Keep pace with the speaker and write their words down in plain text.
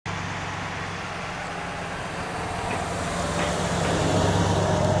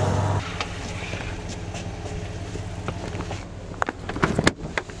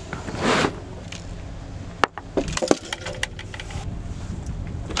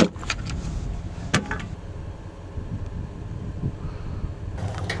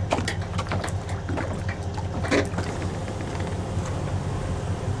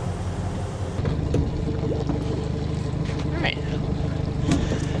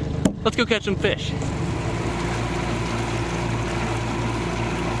let's go catch some fish.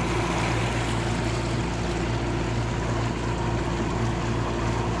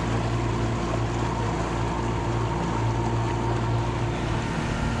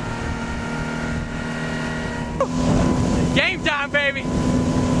 Game time, baby!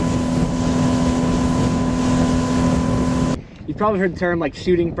 You've probably heard the term like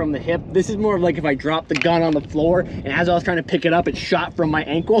shooting from the hip. This is more of like if I dropped the gun on the floor and as I was trying to pick it up, it shot from my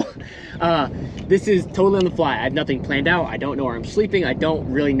ankle. This is totally on the fly. I have nothing planned out. I don't know where I'm sleeping. I don't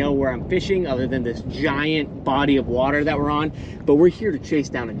really know where I'm fishing other than this giant body of water that we're on. But we're here to chase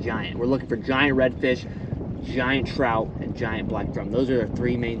down a giant. We're looking for giant redfish, giant trout, and giant black drum. Those are the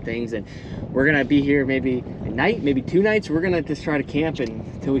three main things, and we're gonna be here maybe a night, maybe 2 nights. We're gonna just try to camp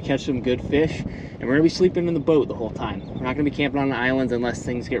until we catch some good fish, and we're gonna be sleeping in the boat the whole time. We're not gonna be camping on the islands unless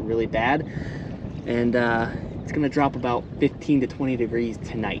things get really bad, and it's gonna drop about 15 to 20 degrees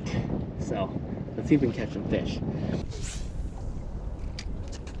tonight, so let's see if we can catch some fish.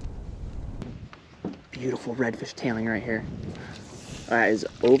 Beautiful redfish tailing right here. That is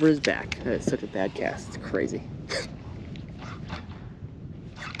over his back. That is such a bad cast. It's crazy.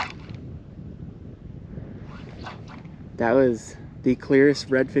 That was the clearest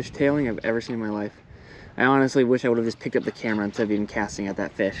redfish tailing I've ever seen in my life. I honestly wish I would have just picked up the camera instead of even casting at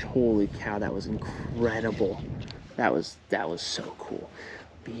that fish. Holy cow, that was incredible. That was so cool.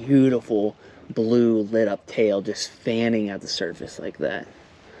 Beautiful blue lit up tail just fanning at the surface like that.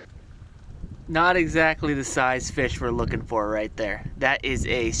 Not exactly the size fish we're looking for right there. That is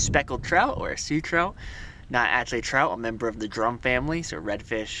a speckled trout or a sea trout. Not actually a trout, a member of the drum family. So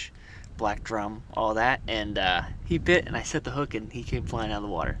redfish, black drum, all that. And he bit and I set the hook and he came flying out of the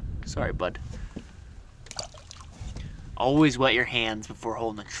water. Sorry, bud. Always wet your hands before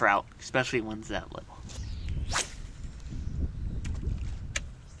holding a trout, especially ones that little.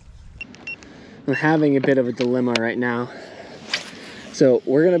 I'm having a bit of a dilemma right now. So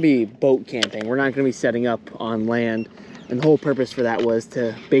we're gonna be boat camping. We're not gonna be setting up on land. And the whole purpose for that was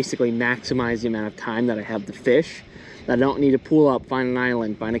to basically maximize the amount of time that I have to fish. I don't need to pull up, find an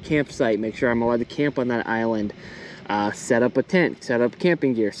island, find a campsite, make sure I'm allowed to camp on that island, set up a tent, set up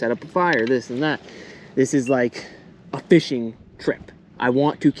camping gear, set up a fire, this and that. This is like a fishing trip. I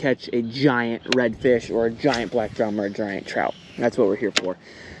want to catch a giant redfish or a giant black drum or a giant trout. That's what we're here for.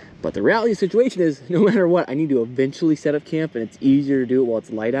 But the reality of the situation is, no matter what, I need to eventually set up camp, and it's easier to do it while it's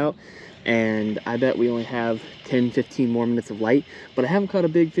light out. And I bet we only have 10, 15 more minutes of light, but I haven't caught a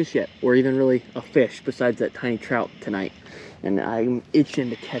big fish yet, or even really a fish besides that tiny trout tonight. And I'm itching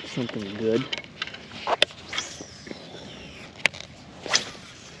to catch something good.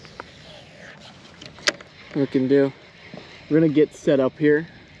 What we can do, we're gonna get set up here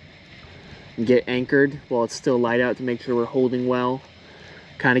and get anchored while it's still light out to make sure we're holding well.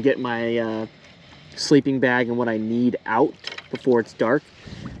 Kind of get my sleeping bag and what I need out before it's dark,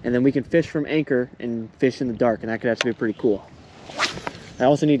 and then we can fish from anchor and fish in the dark, and that could actually be pretty cool. I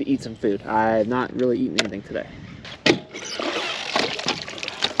also need to eat some food. I have not really eaten anything today.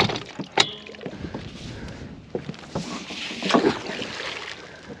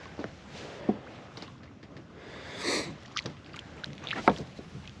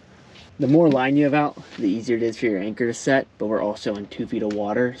 The more line you have out, the easier it is for your anchor to set, but we're also in 2 feet of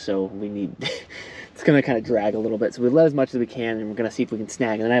water, so we need, it's gonna kind of drag a little bit. So we let as much as we can, and we're gonna see if we can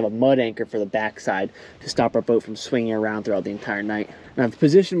snag. And then I have a mud anchor for the backside to stop our boat from swinging around throughout the entire night. And I've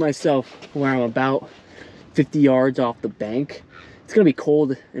positioned myself where I'm about 50 yards off the bank. It's gonna be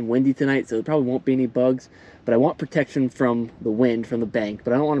cold and windy tonight, so there probably won't be any bugs, but I want protection from the wind from the bank,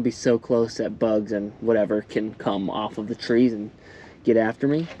 but I don't want to be so close that bugs and whatever can come off of the trees and get after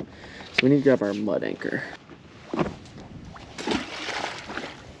me. So we need to grab our mud anchor.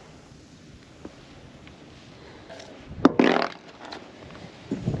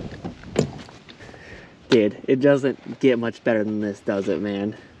 Dude, it doesn't get much better than this, does it,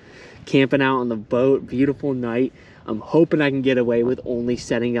 man? Camping out on the boat, beautiful night. I'm hoping I can get away with only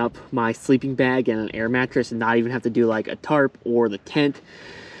setting up my sleeping bag and an air mattress and not even have to do like a tarp or the tent.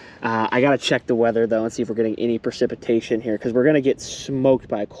 I gotta check the weather though and see if we're getting any precipitation here, because we're gonna get smoked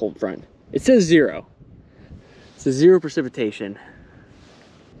by a cold front. It says 0. It says 0 precipitation.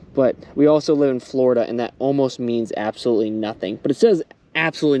 But we also live in Florida, and that almost means absolutely nothing. But it says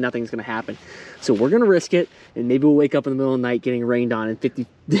absolutely nothing's gonna happen. So we're gonna risk it, and maybe we'll wake up in the middle of the night getting rained on in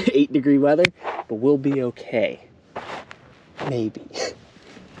 58-degree weather, but we'll be okay. Maybe.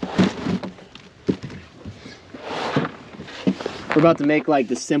 We're about to make like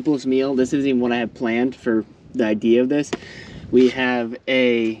the simplest meal. This isn't even what I had planned for the idea of this. We have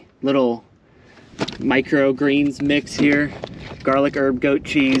a little microgreens mix here, garlic, herb, goat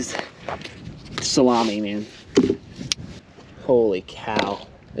cheese, salami, man. Holy cow.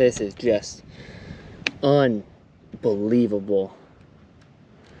 This is just unbelievable.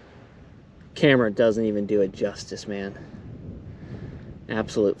 Camera doesn't even do it justice, man.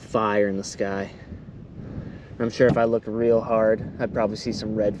 Absolute fire in the sky. I'm sure if I looked real hard, I'd probably see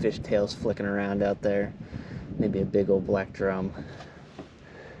some redfish tails flicking around out there. Maybe a big old black drum.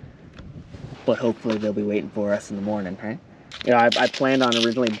 But hopefully they'll be waiting for us in the morning, right? You know, I planned on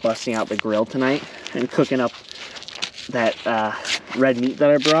originally busting out the grill tonight and cooking up that red meat that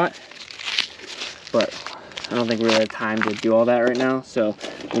I brought. But I don't think we really have time to do all that right now. So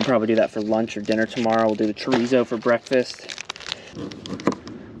we'll probably do that for lunch or dinner tomorrow. We'll do the chorizo for breakfast.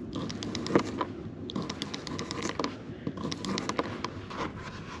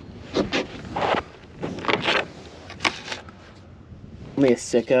 I'm a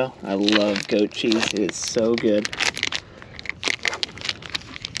sicko. I love goat cheese. It is so good.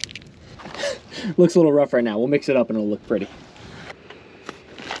 Looks a little rough right now. We'll mix it up and it'll look pretty.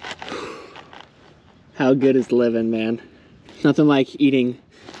 How good is living, man? Nothing like eating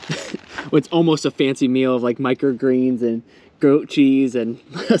what's almost a fancy meal of like microgreens and goat cheese and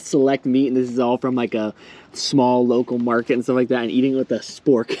select meat, and this is all from like a small local market and stuff like that, and eating with a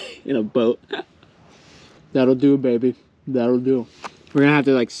spork in a boat. That'll do, baby. That'll do. We're gonna have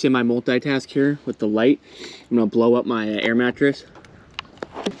to like semi-multitask here with the light. I'm gonna blow up my air mattress.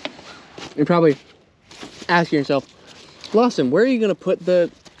 You're probably asking yourself, Lawson, where are you gonna put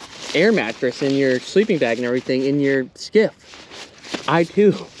the air mattress and your sleeping bag and everything in your skiff? I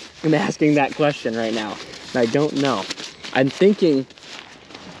too am asking that question right now, and I don't know. I'm thinking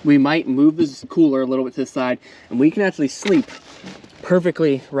we might move this cooler a little bit to the side, and we can actually sleep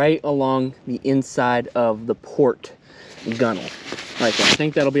perfectly right along the inside of the port gunnel. Like that. I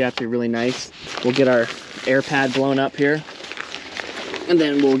think that'll be actually really nice. We'll get our air pad blown up here, and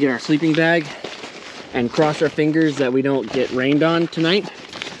then we'll get our sleeping bag and cross our fingers that we don't get rained on tonight.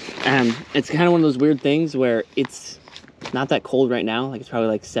 It's kind of one of those weird things where it's not that cold right now. Like it's probably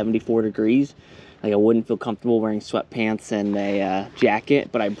like 74 degrees. Like I wouldn't feel comfortable wearing sweatpants and a jacket,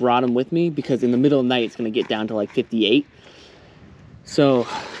 but I brought them with me because in the middle of the night it's gonna get down to like 58. So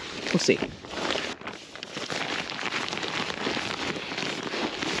we'll see.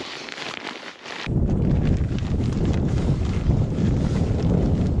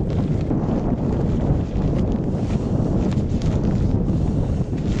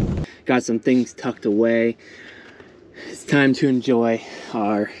 Got some things tucked away. It's time to enjoy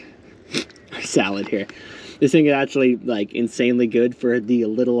our salad here. This thing is actually like insanely good for the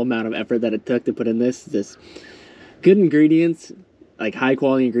little amount of effort that it took to put in this. This good ingredients, like high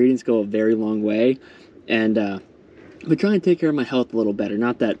quality ingredients, go a very long way. And I've been trying to take care of my health a little better.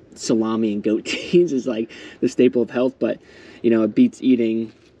 Not that salami and goat cheese is like the staple of health, but you know, it beats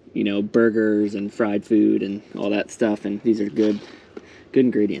eating, you know, burgers and fried food and all that stuff. And these are good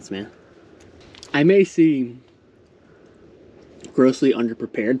ingredients, man. I may seem grossly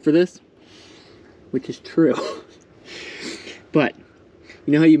underprepared for this, which is true. But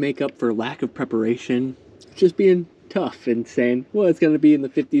you know how you make up for lack of preparation? Just being tough and saying, well, it's going to be in the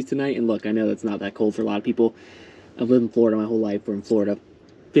 50s tonight. And look, I know that's not that cold for a lot of people. I've lived in Florida my whole life. We're in Florida.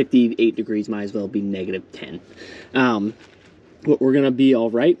 58 degrees might as well be negative 10. But we're going to be all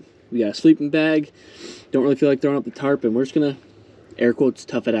right. We got a sleeping bag. Don't really feel like throwing up the tarp, and we're just going to, air quotes,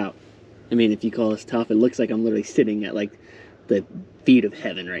 tough it out. I mean, if you call this tough, it looks like I'm literally sitting at like the feet of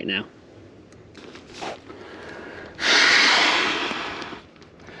heaven right now.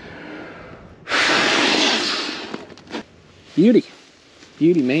 Beauty.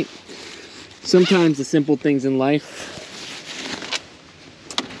 Beauty, mate. Sometimes the simple things in life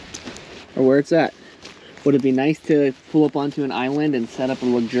are where it's at. Would it be nice to pull up onto an island and set up a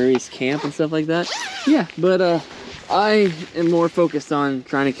luxurious camp and stuff like that? Yeah, but I am more focused on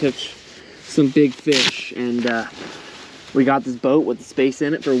trying to catch some big fish, and we got this boat with the space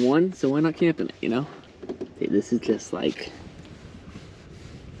in it for one, so why not camping it, you know? Dude, this is just like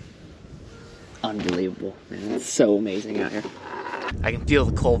unbelievable, man. It's so amazing out here. I can feel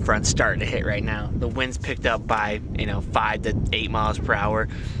the cold front starting to hit right now. The wind's picked up by, you know, 5 to 8 miles per hour,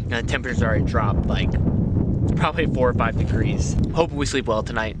 and the temperature's already dropped like probably 4 or 5 degrees. Hoping we sleep well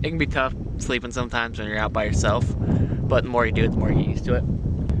tonight. It can be tough sleeping sometimes when you're out by yourself, but the more you do it, the more you get used to it.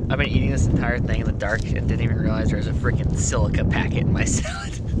 I've been eating this entire thing in the dark and didn't even realize there was a freaking silica packet in my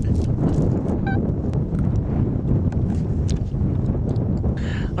salad.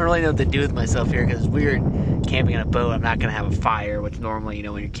 I don't really know what to do with myself here because it's weird camping in a boat. I'm not going to have a fire, which normally, you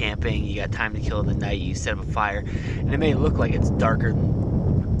know, when you're camping, you got time to kill in the night, you set up a fire. And it may look like it's darker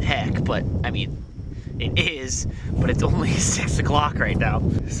than heck, but I mean, It is, but it's only 6 o'clock right now.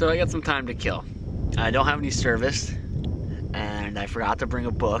 So I got some time to kill. I don't have any service, and I forgot to bring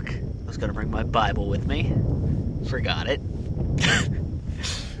a book. I was gonna bring my Bible with me. Forgot it.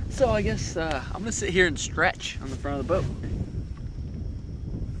 So I guess I'm gonna sit here and stretch on the front of the boat.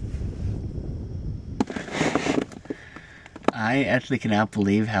 I actually cannot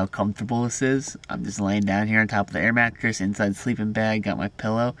believe how comfortable this is. I'm just laying down here on top of the air mattress, inside the sleeping bag, got my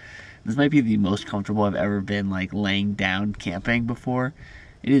pillow. This might be the most comfortable I've ever been, like, laying down camping before.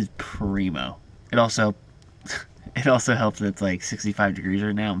 It is primo. It also helps that it's like 65 degrees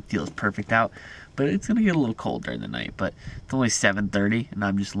right now and feels perfect out. But it's gonna get a little cold during the night. But it's only 7:30 and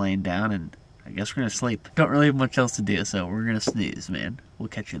I'm just laying down, and I guess we're gonna sleep. Don't really have much else to do, so we're gonna snooze, man. We'll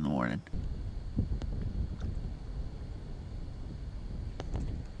catch you in the morning.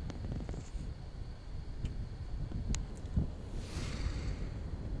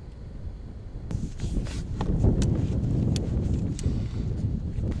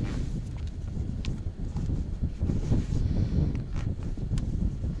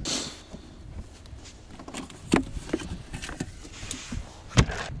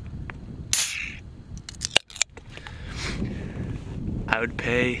 I would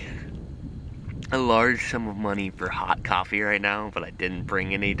pay a large sum of money for hot coffee right now, but I didn't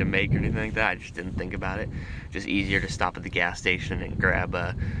bring any to make or anything like that. I just didn't think about it. Just easier to stop at the gas station and grab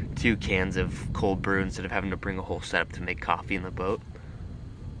 2 cans of cold brew instead of having to bring a whole setup to make coffee in the boat.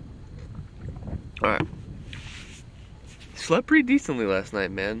 Alright. Slept pretty decently last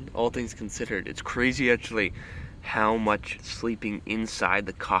night, man, all things considered. It's crazy actually how much sleeping inside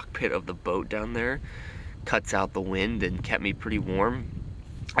the cockpit of the boat down there cuts out the wind and kept me pretty warm.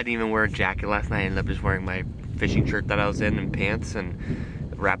 I didn't even wear a jacket last night. I ended up just wearing my fishing shirt that I was in and pants, and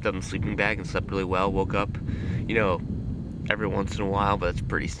wrapped up in a sleeping bag and slept really well. Woke up, you know, every once in a while, but it's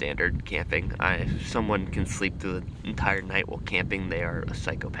pretty standard camping. If someone can sleep through the entire night while camping, they are a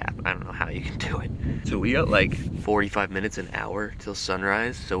psychopath. I don't know how you can do it. So we got like 45 minutes, an hour till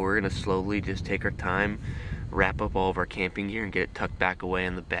sunrise, so we're gonna slowly just take our time, wrap up all of our camping gear and get it tucked back away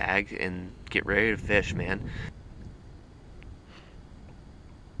in the bag and get ready to fish, man.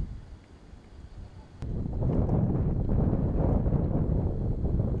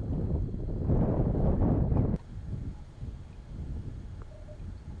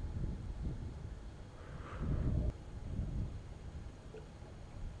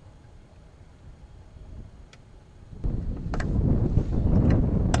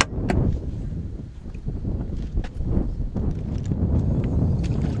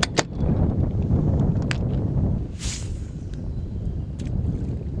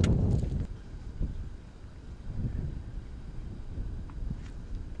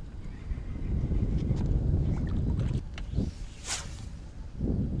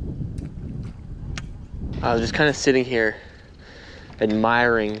 I was just kind of sitting here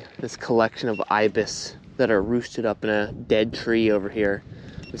admiring this collection of ibis that are roosted up in a dead tree over here.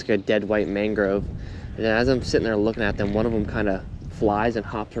 It's like a dead white mangrove. And as I'm sitting there looking at them, one of them kind of flies and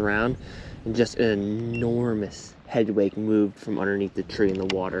hops around, and just an enormous head wake moved from underneath the tree in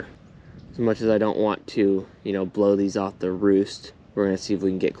the water. As much as I don't want to, you know, blow these off the roost, we're gonna see if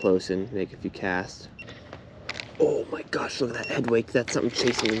we can get close and make a few casts. Oh my gosh, look at that head wake. That's something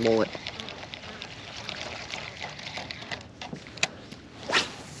chasing the mullet.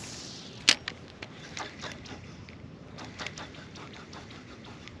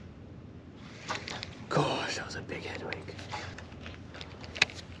 Gosh, that was a big head wake.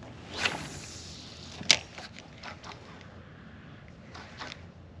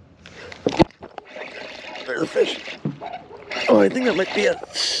 There's a fish. Oh, I think that might be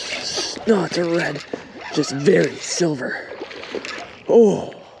no, it's a red. Just very silver.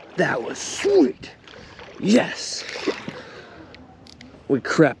 Oh, that was sweet. Yes. We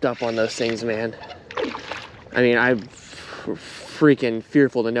crept up on those things, man. I mean, I'm freaking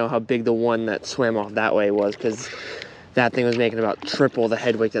fearful to know how big the one that swam off that way was, because that thing was making about triple the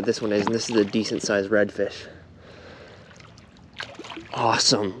head weight that this one is, and this is a decent sized redfish.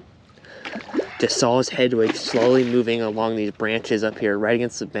 Awesome. Just saw his head weight slowly moving along these branches up here right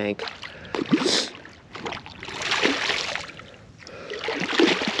against the bank.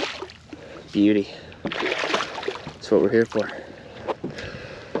 Beauty. That's what we're here for.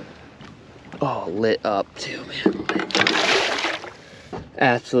 Oh, lit up too, man. Lit up.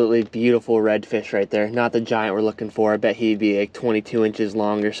 Absolutely beautiful redfish right there. Not the giant we're looking for. I bet he'd be like 22 inches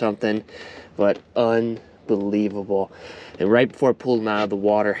long or something, but unbelievable. And right before I pulled him out of the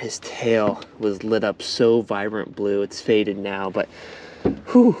water, his tail was lit up so vibrant blue. It's faded now, but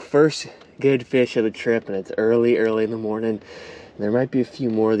whew, first good fish of the trip, and it's early in the morning. There might be a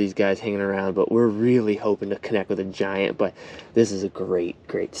few more of these guys hanging around, but we're really hoping to connect with a giant. But this is a great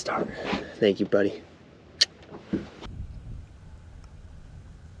start. Thank you, buddy.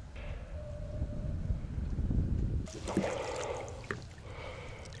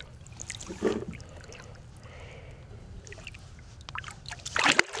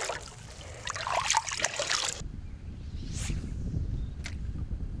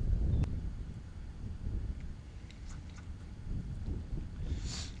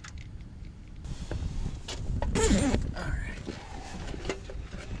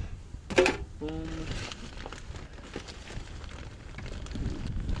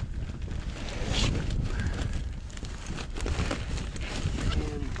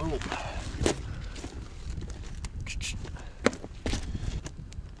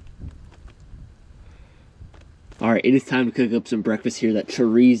 Alright, it is time to cook up some breakfast here. That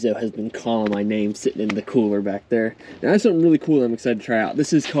chorizo has been calling my name sitting in the cooler back there. Now, I have something really cool that I'm excited to try out.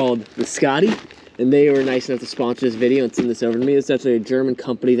 This is called the Scotty, and they were nice enough to sponsor this video and send this over to me. It's actually a German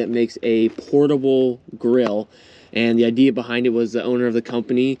company that makes a portable grill. And the idea behind it was the owner of the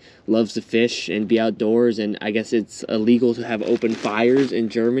company loves to fish and be outdoors, and I guess it's illegal to have open fires in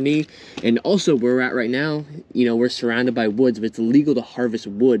Germany. And also where we're at right now, you know, we're surrounded by woods, but it's illegal to harvest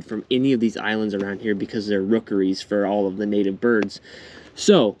wood from any of these islands around here because they're rookeries for all of the native birds.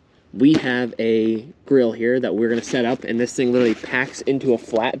 So we have a grill here that we're gonna set up, and this thing literally packs into a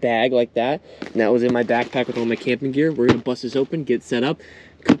flat bag like that. And that was in my backpack with all my camping gear. We're gonna bust this open, get set up,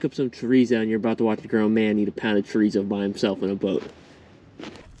 cook up some chorizo, and you're about to watch a grown man eat a pound of chorizo by himself in a boat.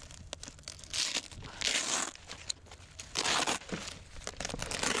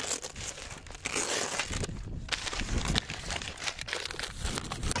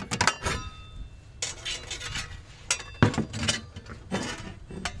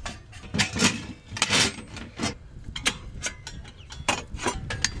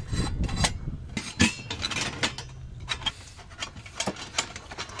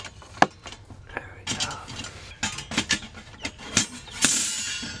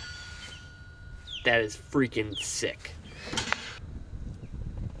 That is freaking sick.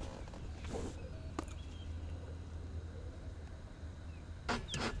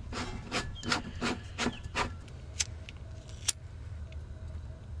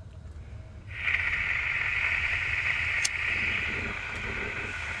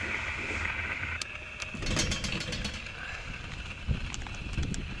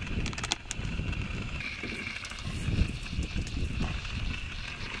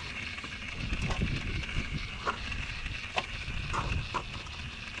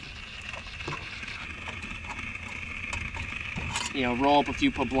 You know, roll up a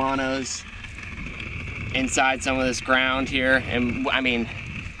few poblanos inside some of this ground here. And I mean,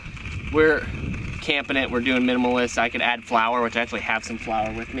 we're camping it, we're doing minimalist. I could add flour, which I actually have some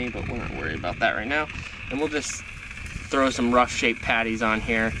flour with me, but we're not worried about that right now. And we'll just throw some rough shaped patties on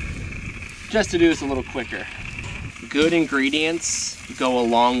here just to do this a little quicker. Good ingredients go a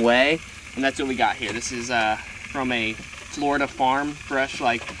long way, and that's what we got here. This is from a Florida farm, fresh,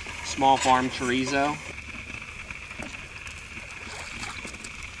 like small farm chorizo.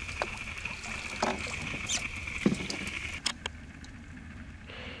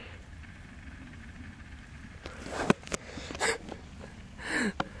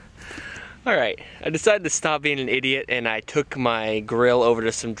 Alright, I decided to stop being an idiot, and I took my grill over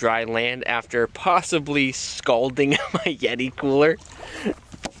to some dry land after possibly scalding my Yeti cooler.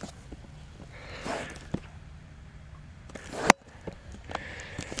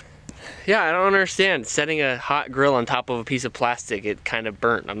 Yeah, I don't understand. Setting a hot grill on top of a piece of plastic, it kind of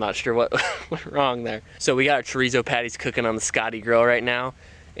burnt. I'm not sure what went wrong there. So we got our chorizo patties cooking on the Scotty grill right now.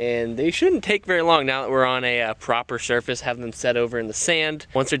 And they shouldn't take very long now that we're on a proper surface, have them set over in the sand.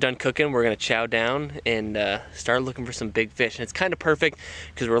 Once they're done cooking, we're gonna chow down and start looking for some big fish. And it's kind of perfect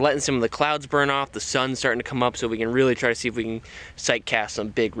because we're letting some of the clouds burn off, the sun's starting to come up, so we can really try to see if we can sight cast some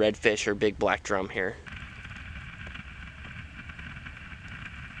big redfish or big black drum here.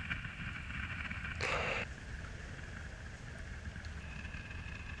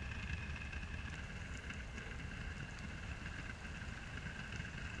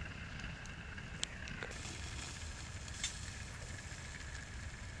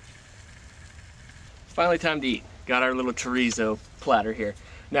 Finally time to eat. Got our little chorizo platter here.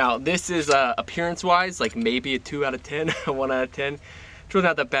 Now this is appearance wise like maybe a 2 out of 10, a 1 out of 10. It's really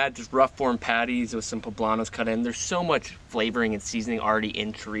not that bad, just rough form patties with some poblanos cut in. There's so much flavoring and seasoning already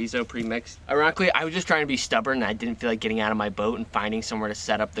in chorizo pre-mixed. Ironically, I was just trying to be stubborn and I didn't feel like getting out of my boat and finding somewhere to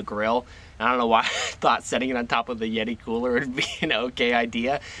set up the grill. And I don't know why I thought setting it on top of the Yeti cooler would be an okay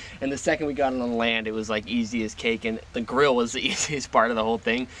idea. And the second we got it on land, it was like easy as cake, and the grill was the easiest part of the whole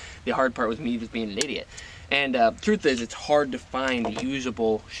thing. The hard part was me just being an idiot. And truth is, it's hard to find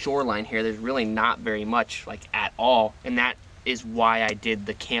usable shoreline here. There's really not very much, like, at all. And that is why I did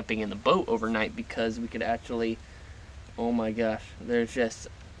the camping in the boat overnight, because we could actually, oh my gosh, there's just,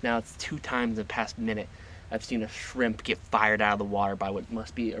 now it's 2 times in the past minute I've seen a shrimp get fired out of the water by what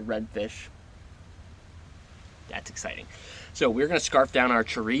must be a redfish. That's exciting. So we're gonna scarf down our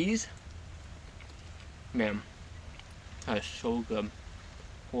chorizo. Man, that is so good.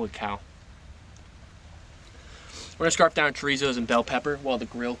 Holy cow. We're gonna scarf down chorizos and bell pepper while the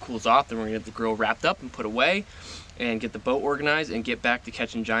grill cools off. Then we're gonna get the grill wrapped up and put away and get the boat organized and get back to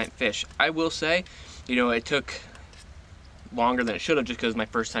catching giant fish. I will say, you know, it took longer than it should have just because it was my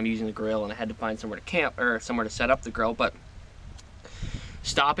first time using the grill and I had to find somewhere to camp or somewhere to set up the grill, but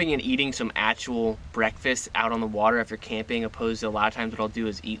stopping and eating some actual breakfast out on the water if you're camping, opposed to a lot of times what I'll do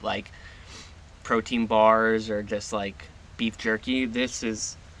is eat like protein bars or just like beef jerky. This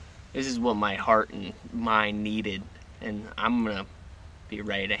is what my heart and mind needed, and I'm gonna be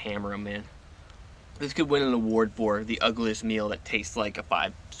ready to hammer them, man. This could win an award for the ugliest meal that tastes like a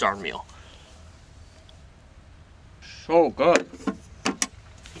 5-star meal. So good.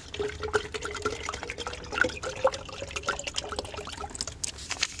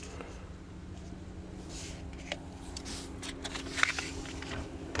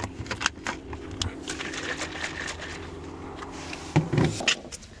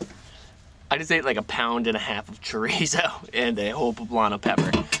 I just ate like a 1.5 pounds of chorizo and a whole poblano pepper.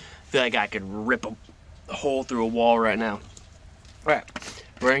 I feel like I could rip a hole through a wall right now. All right,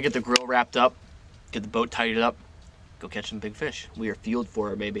 we're gonna get the grill wrapped up, get the boat tidied up, go catch some big fish. We are fueled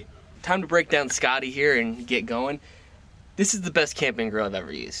for it, baby. Time to break down Scotty here and get going. This is the best camping grill I've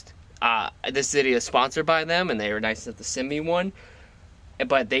ever used. This video is sponsored by them, and they were nice enough to send me one.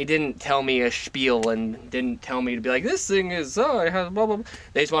 But they didn't tell me a spiel and didn't tell me to be like, this thing is, oh, it has blah, blah, blah.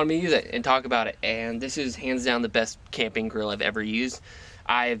 They just wanted me to use it and talk about it. And this is hands down the best camping grill I've ever used.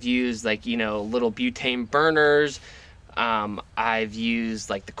 I've used, like, you know, little butane burners. I've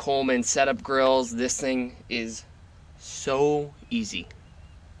used like the Coleman setup grills. This thing is so easy.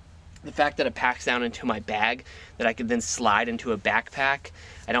 The fact that it packs down into my bag, that I could then slide into a backpack.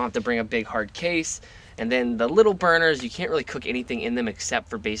 I don't have to bring a big hard case. And then the little burners, you can't really cook anything in them except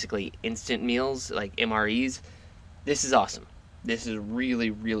for basically instant meals, like MREs. This is awesome. This is a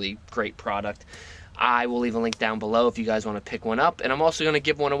really, really great product. I will leave a link down below if you guys want to pick one up. And I'm also going to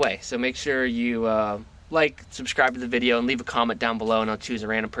give one away. So make sure you like, subscribe to the video, and leave a comment down below, and I'll choose a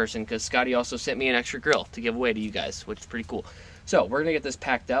random person, because Scotty also sent me an extra grill to give away to you guys, which is pretty cool. So we're going to get this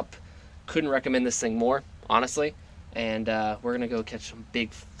packed up. Couldn't recommend this thing more, honestly. And we're going to go catch some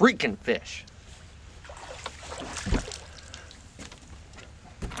big freaking fish.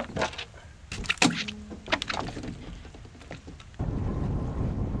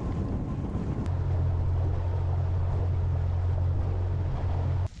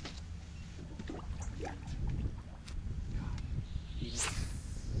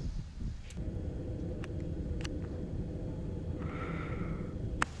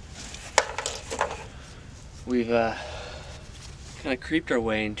 We've kind of creeped our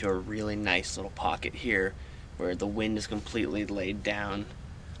way into a really nice little pocket here where the wind is completely laid down,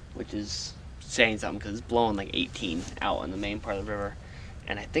 which is saying something because it's blowing like 18 out in the main part of the river.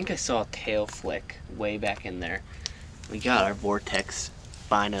 And I think I saw a tail flick way back in there. We got our vortex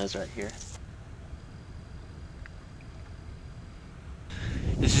binos right here.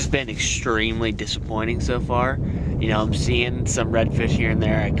 This has been extremely disappointing so far. You know, I'm seeing some redfish here and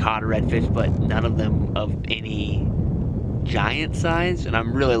there. I caught a redfish, but none of them of any giant size. And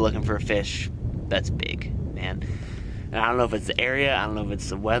I'm really looking for a fish that's big, man. And I don't know if it's the area, I don't know if it's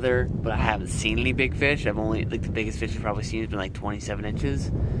the weather, but I haven't seen any big fish. I've only, like, the biggest fish I've probably seen has been like 27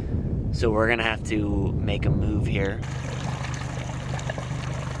 inches. So we're gonna have to make a move here.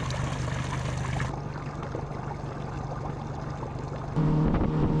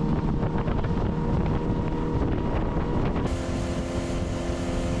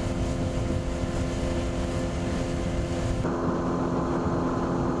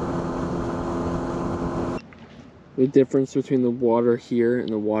 The difference between the water here and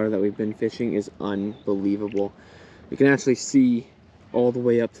the water that we've been fishing is unbelievable. You can actually see all the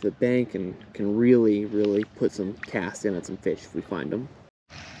way up to the bank and can really, really put some cast in at some fish if we find them.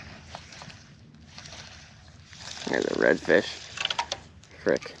 There's a redfish.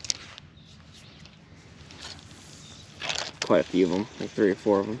 trick. Quite a few of them, like 3 or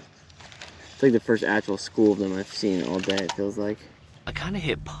 4 of them. It's like the first actual school of them I've seen all day, it feels like. I kind of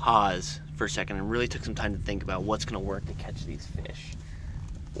hit pause for a second and really took some time to think about what's going to work to catch these fish.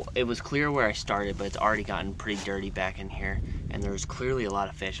 Well, it was clear where I started, but it's already gotten pretty dirty back in here, and there's clearly a lot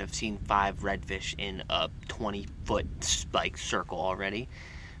of fish. I've seen 5 redfish in a 20-foot like circle already,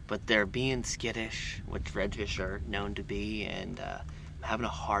 but they're being skittish, which redfish are known to be, and I'm having a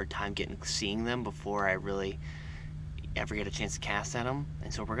hard time seeing them before I really ever get a chance to cast at them.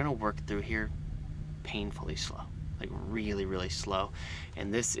 And so we're gonna work through here painfully slow, like really, really slow.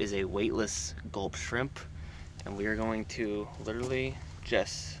 And this is a weightless gulp shrimp, and we are going to literally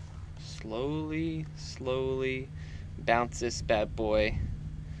just slowly bounce this bad boy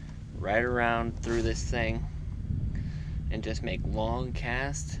right around through this thing and just make long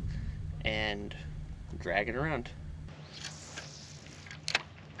casts and drag it around.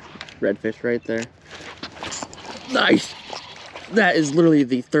 Redfish right there. Nice! That is literally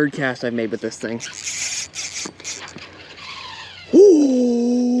the 3rd cast I've made with this thing.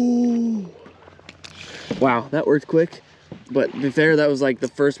 Ooh. Wow, that worked quick. But to be fair, that was like the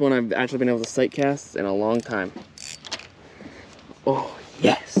first one I've actually been able to sight cast in a long time. Oh,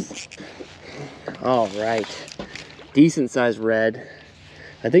 yes! Alright. Decent sized red.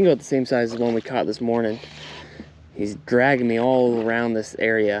 I think about the same size as the one we caught this morning. He's dragging me all around this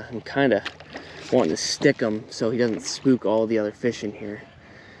area. I'm kind of wanting to stick him so he doesn't spook all the other fish in here.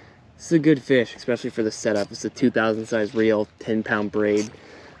 This is a good fish, especially for the setup. It's a 2,000 size reel, 10-pound braid.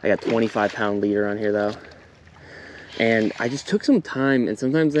 I got 25-pound leader on here though. And I just took some time, and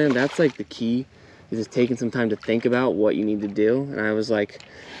sometimes then that's like the key, is just taking some time to think about what you need to do. And I was like,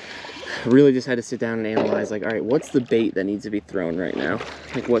 really just had to sit down and analyze, like, all right, what's the bait that needs to be thrown right now?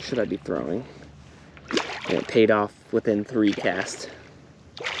 Like, what should I be throwing? And it paid off within 3 casts.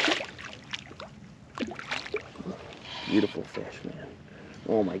 Beautiful fish, man.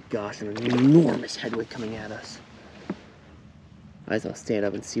 Oh my gosh, an enormous headway coming at us. I just want to stand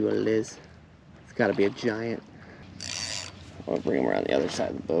up and see what it is. It's got to be a giant. I'll bring him around the other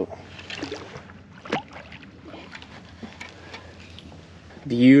side of the boat.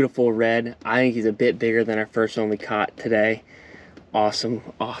 Beautiful red. I think he's a bit bigger than our first one we caught today. Awesome,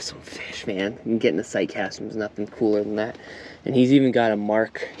 awesome fish, man. And getting a sight cast him is nothing cooler than that. And he's even got a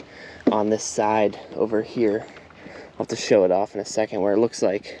mark on this side over here. I'll have to show it off in a second, where it looks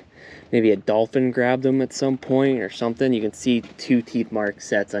like maybe a dolphin grabbed him at some point or something. You can see 2 teeth mark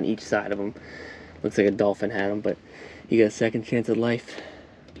sets on each side of him. Looks like a dolphin had him, but you get a second chance at life.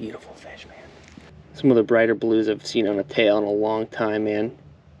 Beautiful fish, man. Some of the brighter blues I've seen on a tail in a long time, man.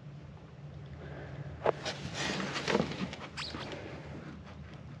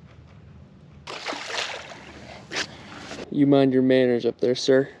 You mind your manners up there,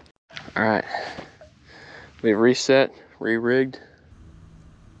 sir. All right. We reset, re-rigged.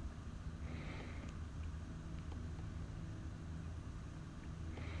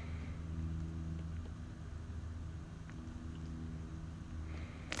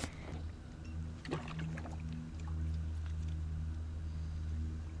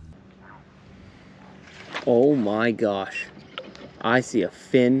 Oh my gosh. I see a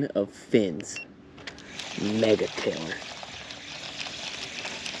fin of fins. Mega tailor.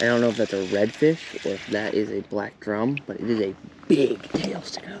 I don't know if that's a redfish or if that is a black drum, but it is a big tail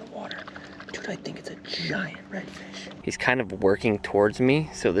sticking out of the water. Dude, I think it's a giant redfish. He's kind of working towards me,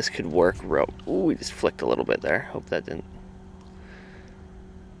 so this could work real. Ooh, he just flicked a little bit there. Hope that didn't.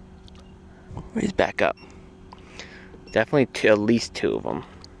 He's back up. Definitely at least 2 of them.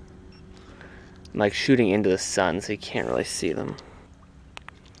 I'm like shooting into the sun, so you can't really see them.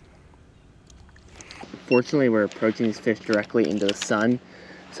 Fortunately, we're approaching these fish directly into the sun,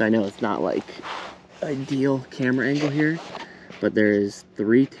 so I know it's not like ideal camera angle here, but there's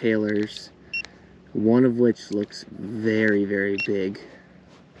 3 tailors, one of which looks very, very big.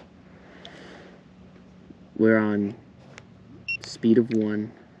 We're on speed of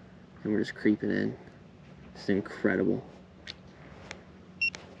 1, and we're just creeping in. It's incredible.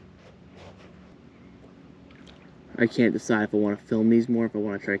 I can't decide if I want to film these more, if I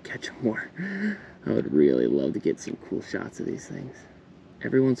want to try to catch them more. I would really love to get some cool shots of these things.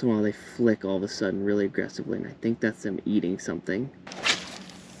 Every once in a while they flick all of a sudden really aggressively, and I think that's them eating something.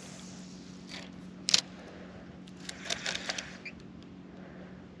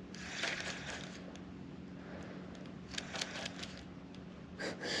 I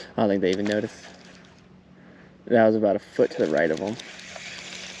don't think they even noticed. That was about a foot to the right of them.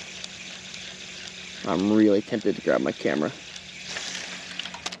 I'm really tempted to grab my camera.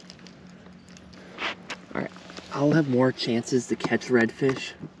 Alright, I'll have more chances to catch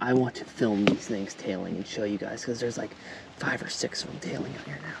redfish. I want to film these things tailing and show you guys, because there's like 5 or 6 of them tailing out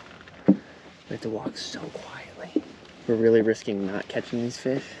here now. We have to walk so quietly. We're really risking not catching these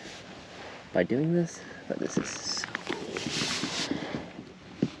fish by doing this, but this is so cool.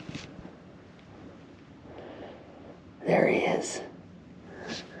 There he is.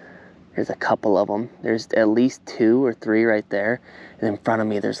 There's a couple of them. There's at least 2 or 3 right there. And in front of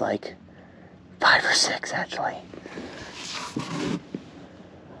me, there's like 5 or 6 actually.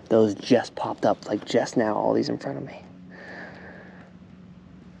 Those just popped up like just now, all these in front of me.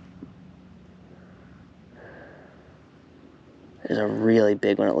 There's a really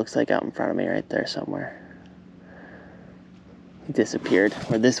big one, it looks like, out in front of me right there somewhere. He disappeared.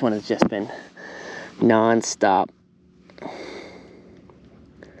 Where this one has just been non-stop.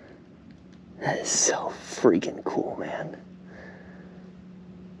 That is so freaking cool, man.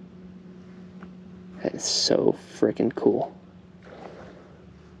 That is so freaking cool.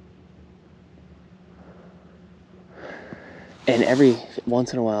 And every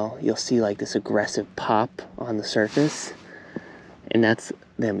once in a while, you'll see like this aggressive pop on the surface. And that's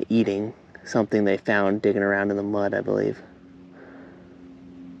them eating something they found digging around in the mud, I believe.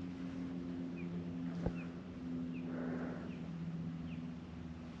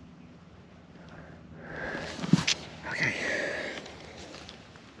 Okay.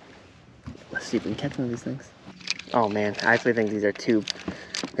 Let's see if we can catch one of these things. Oh man, I actually think these are 2.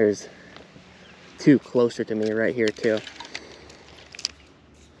 There's 2 closer to me right here too.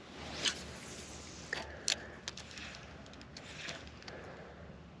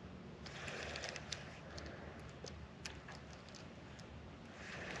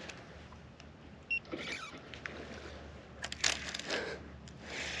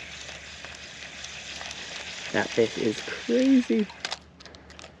 That fish is crazy.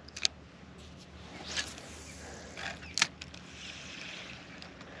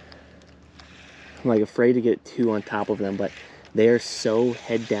 I'm like afraid to get too on top of them, but they are so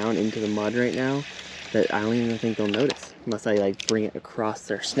head down into the mud right now that I don't even think they'll notice unless I like bring it across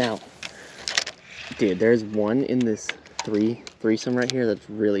their snout. Dude, there's one in this threesome right here that's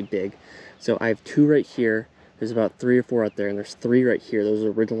really big. So I have 2 right here. There's about 3 or 4 out there, and there's 3 right here. Those are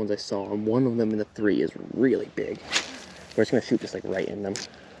the original ones I saw, and one of them in the 3 is really big. We're just gonna shoot just like right in them.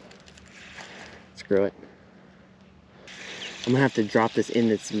 Screw it. I'm gonna have to drop this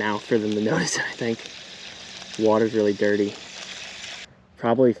in its mouth for them to notice it, I think. Water's really dirty.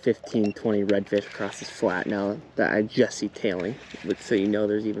 Probably 15, 20 redfish across this flat now that I just see tailing. But so you know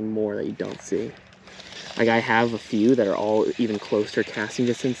there's even more that you don't see. Like I have a few that are all even closer casting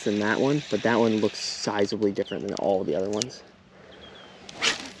distance than that one, but that one looks sizably different than all the other ones.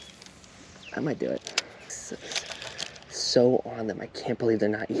 I might do it. So on them, I can't believe they're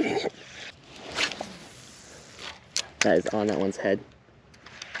not eating it. That is on that one's head.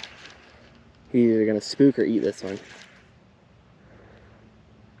 He's either gonna spook or eat this one.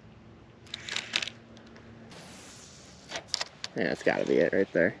 Yeah, that's gotta be it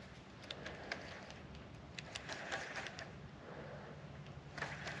right there.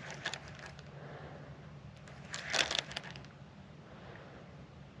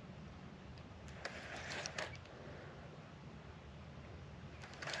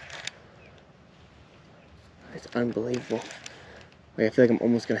 It's unbelievable. Like, I feel like I'm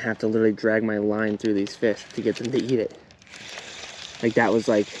almost gonna have to literally drag my line through these fish to get them to eat it. Like that was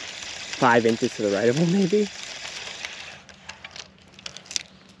like 5 inches to the right of them, maybe.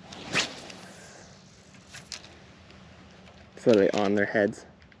 It's literally on their heads.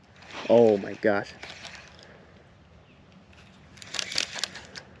 Oh my gosh.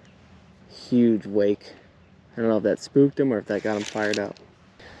 Huge wake. I don't know if that spooked them or if that got them fired up.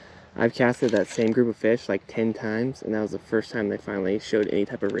 I've casted that same group of fish like 10 times, and that was the first time they finally showed any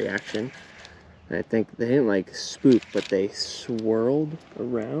type of reaction. And I think they didn't like spook, but they swirled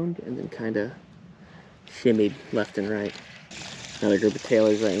around and then kind of shimmied left and right. Another group of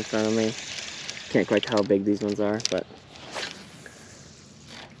tailors right in front of me. Can't quite tell how big these ones are, but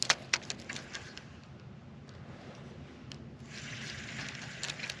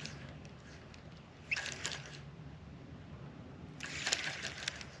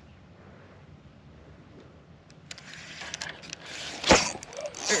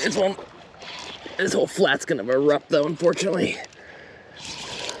there's one. This whole flat's gonna erupt though, unfortunately.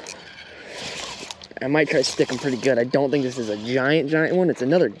 I might try to stick them pretty good. I don't think this is a giant one. It's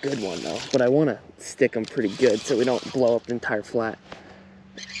another good one though, but I want to stick them pretty good so we don't blow up the entire flat.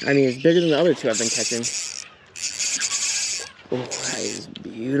 I mean, it's bigger than the other 2 I've been catching. Oh, that is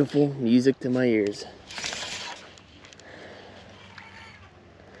beautiful music to my ears.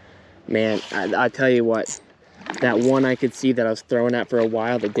 Man, I tell you what, That one I could see that I was throwing at for a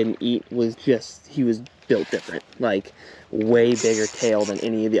while that didn't eat was just, he was built different. Like, way bigger tail than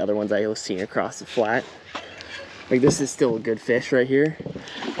any of the other ones I was seeing across the flat. Like, this is still a good fish right here.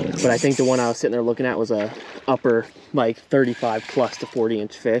 But I think the one I was sitting there looking at was a upper, like, 35 plus to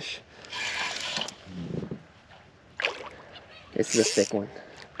 40-inch fish. This is a thick one.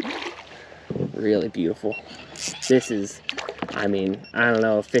 Really beautiful. This is, I mean, I don't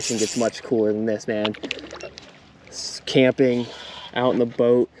know if fishing gets much cooler than this, man. Camping, out in the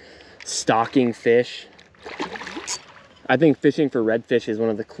boat, stalking fish. I think fishing for redfish is one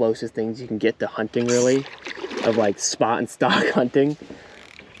of the closest things you can get to hunting, really, of like spot and stock hunting.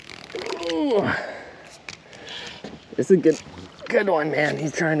 Ooh. This is a good one, man.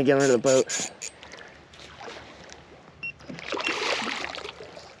 He's trying to get under the boat.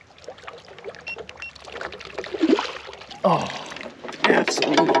 Oh,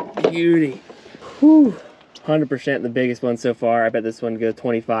 absolute beauty. Whew. 100% the biggest one so far. I bet this one goes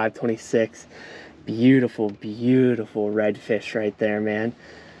 25, 26. Beautiful, beautiful redfish right there, man.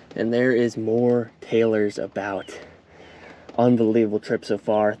 And there is more tailors about. Unbelievable trip so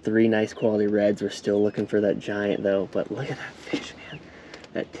far. 3 nice quality reds. We're still looking for that giant though. But look at that fish, man.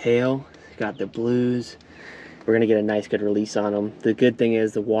 That tail, got the blues. We're gonna get a nice good release on them. The good thing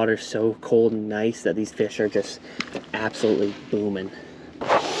is the water's so cold and nice that these fish are just absolutely booming.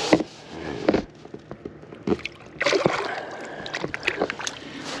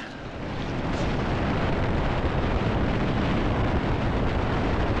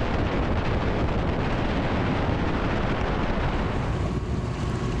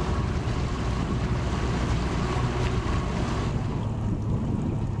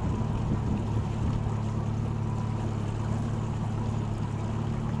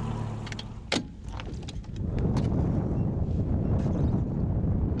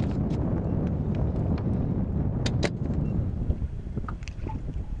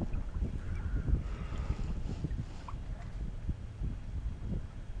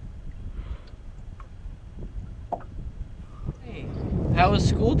 How was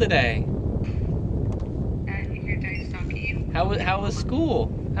school today? Your dad's talking. How was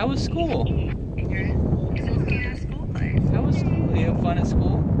school? How was school? You're looking at school place. How was school? You have fun at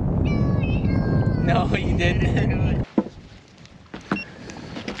school? No, you didn't.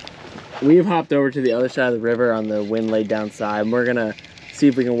 We've hopped over to the other side of the river on the wind laid down side, and we're gonna see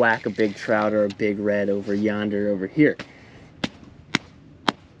if we can whack a big trout or a big red over yonder over here.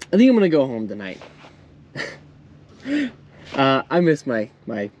 I think I'm gonna go home tonight. I miss my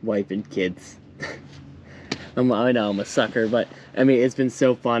wife and kids. I know I'm a sucker, but I mean, it's been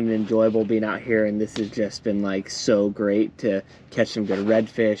so fun and enjoyable being out here, and this has just been like so great to catch some good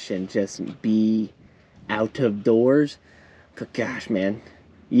redfish and just be out of doors. But gosh, man,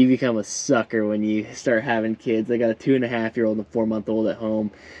 you become a sucker when you start having kids. I got a 2.5-year-old and a 4-month-old at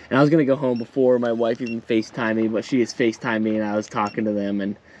home, and I was gonna go home before my wife even FaceTimed me, but she just FaceTimed me and I was talking to them,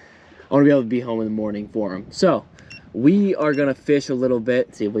 and I want to be able to be home in the morning for them. So we are gonna fish a little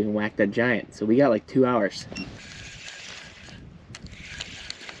bit, see if we can whack that giant. So we got like 2 hours.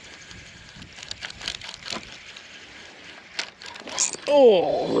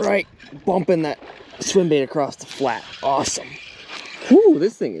 Oh, right, bumping that swim bait across the flat. Awesome. Whew,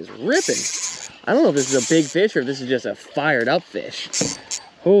 this thing is ripping. I don't know if this is a big fish or if this is just a fired up fish.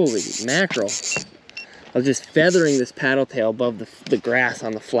 Holy mackerel. I was just feathering this paddle tail above the grass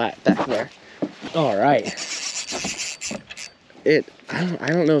on the flat back there. All right. I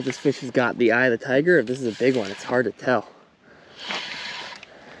don't know if this fish has got the eye of the tiger or if this is a big one. It's hard to tell.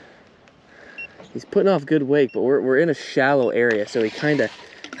 He's putting off good weight, but we're in a shallow area, so he kind of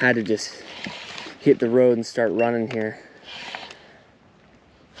had to just hit the road and start running here.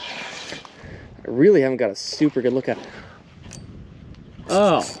 I really haven't got a super good look at it.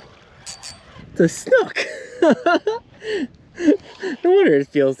 Oh, it's a snook. No wonder it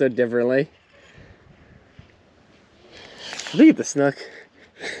feels so differently. Look at the snook.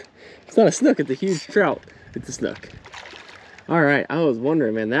 It's not a snook, it's a huge trout. It's a snook. All right, I was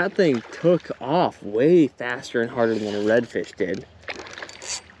wondering, man, that thing took off way faster and harder than a redfish did.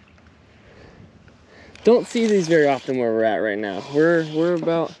 Don't see these very often where we're at right now. We're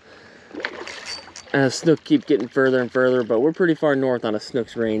about, snook keep getting further and further, but we're pretty far north on a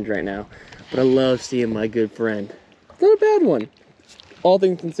snook's range right now. But I love seeing my good friend. It's not a bad one. All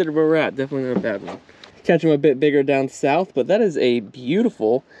things considered where we're at, definitely not a bad one. Catch them a bit bigger down south, but that is a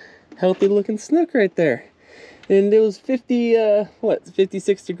beautiful, healthy looking snook right there. And it was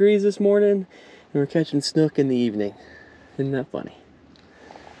 56 degrees this morning, and we're catching snook in the evening. Isn't that funny?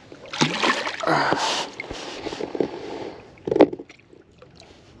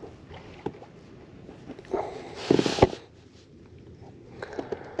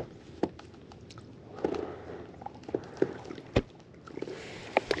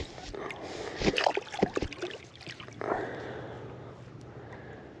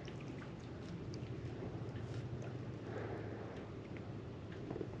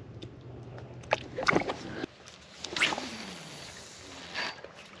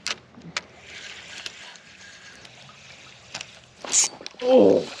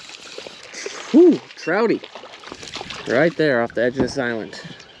 Oh, whew, trouty. Right there off the edge of this island.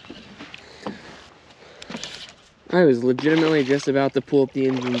 I was legitimately just about to pull up the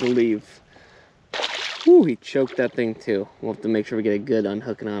engine to leave. Whew, he choked that thing too. We'll have to make sure we get a good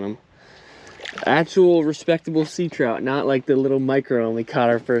unhooking on him. Actual respectable sea trout, not like the little micro one we caught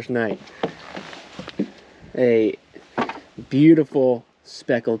our first night. A beautiful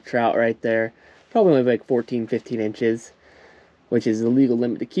speckled trout right there. Probably only like 14, 15 inches, which is the legal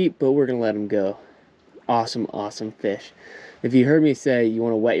limit to keep, but we're gonna let him go. Awesome, awesome fish. If you heard me say you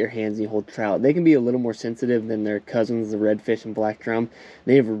want to wet your hands and you hold trout, they can be a little more sensitive than their cousins, the redfish and black drum.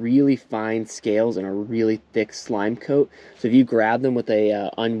 They have really fine scales and a really thick slime coat. So if you grab them with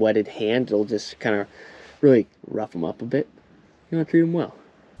a unwetted hand, it'll just kind of really rough them up a bit. You want to treat them well.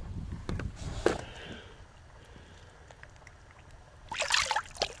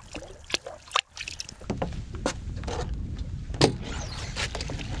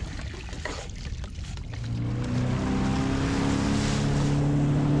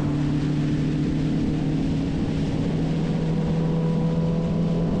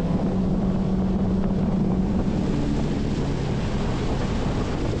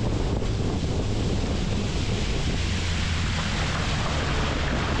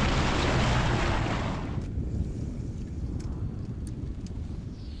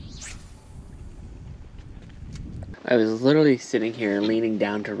 I was literally sitting here leaning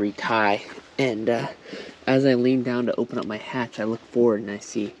down to retie, and as I lean down to open up my hatch, I look forward and I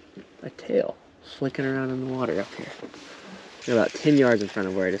see a tail flicking around in the water up here. About 10 yards in front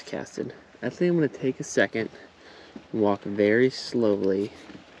of where I just casted. I think I'm going to take a second and walk very slowly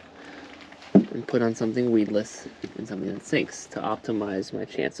and put on something weedless and something that sinks to optimize my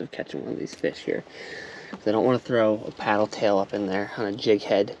chance of catching one of these fish here. Because I don't want to throw a paddle tail up in there on a jig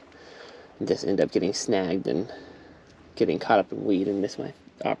head and just end up getting snagged and getting caught up in weed and miss my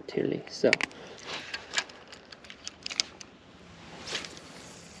opportunity. So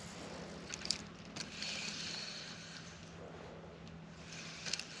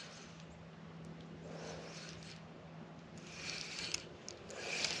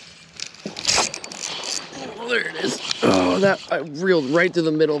oh, there it is. Oh, that I reeled right through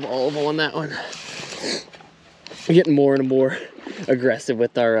the middle of all of them on that one. We're getting more and more aggressive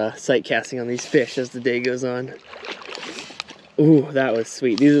with our sight casting on these fish as the day goes on. Ooh, that was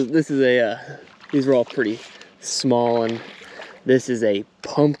sweet. These were all pretty small, and this is a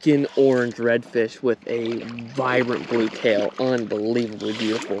pumpkin orange redfish with a vibrant blue tail. Unbelievably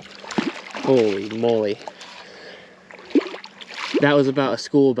beautiful. Holy moly. That was about a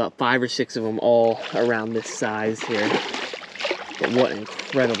school, about 5 or 6 of them all around this size here. But what an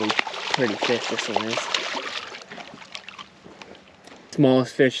incredibly pretty fish this one is.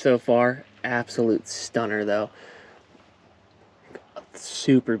 Smallest fish so far. Absolute stunner though.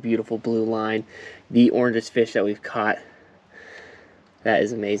 Super beautiful blue line. The orangest fish that we've caught. That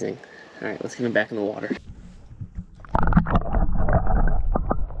is amazing. Alright, let's get him back in the water.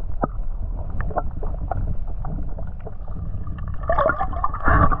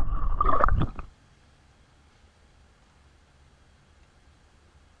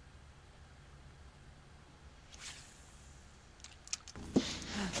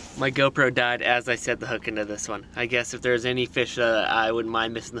 My GoPro died as I set the hook into this one. I guess if there's any fish I wouldn't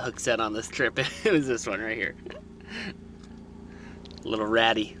mind missing the hook set on this trip, it was this one right here. Little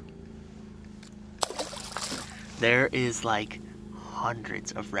ratty. There is like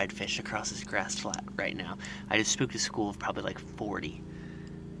hundreds of redfish across this grass flat right now. I just spooked a school of probably like 40.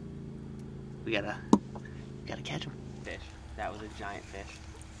 We gotta catch them. Fish. That was a giant fish.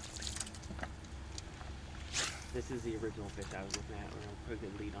 This is the original fish I was looking at. We're gonna put a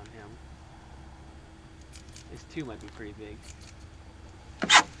good lead on him. This too might be pretty big.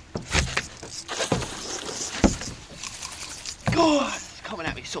 God, it's coming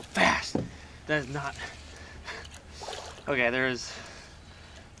at me so fast. That is not. Okay, there's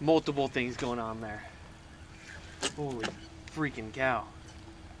multiple things going on there. Holy freaking cow.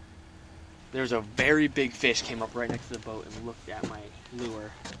 There's a very big fish came up right next to the boat and looked at my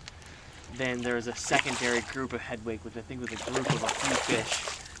lure. Then there was a secondary group of headwake, which I think was a group of a few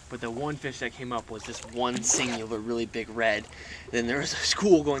fish. But the one fish that came up was just one singular really big red. Then there was a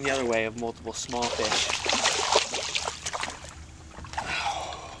school going the other way of multiple small fish.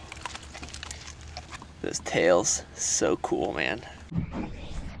 Those tails, so cool, man.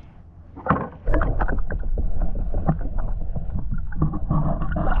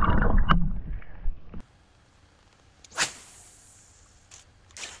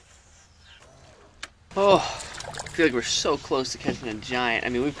 Oh, I feel like we're so close to catching a giant. I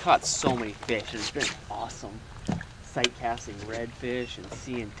mean, we've caught so many fish. It's been awesome. sight casting redfish and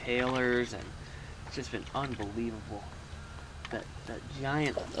seeing tailors, and it's just been unbelievable. That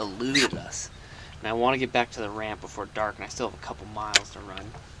giant eluded us. And I want to get back to the ramp before dark, and I still have a couple miles to run.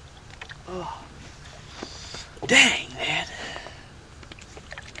 Oh, dang, man.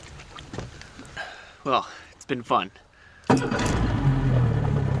 Well, it's been fun. Let's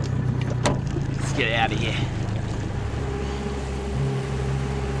get out of here.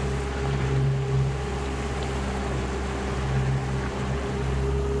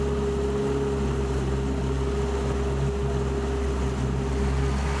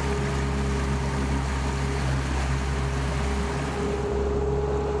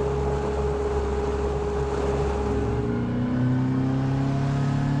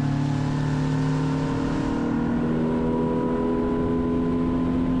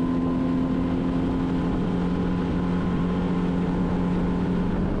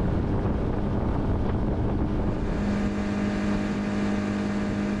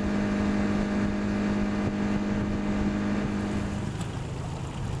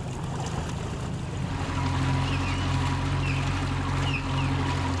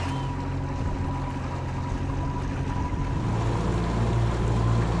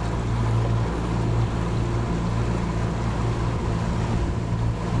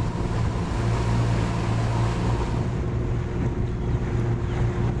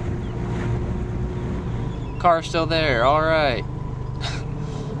 Car's still there, all right.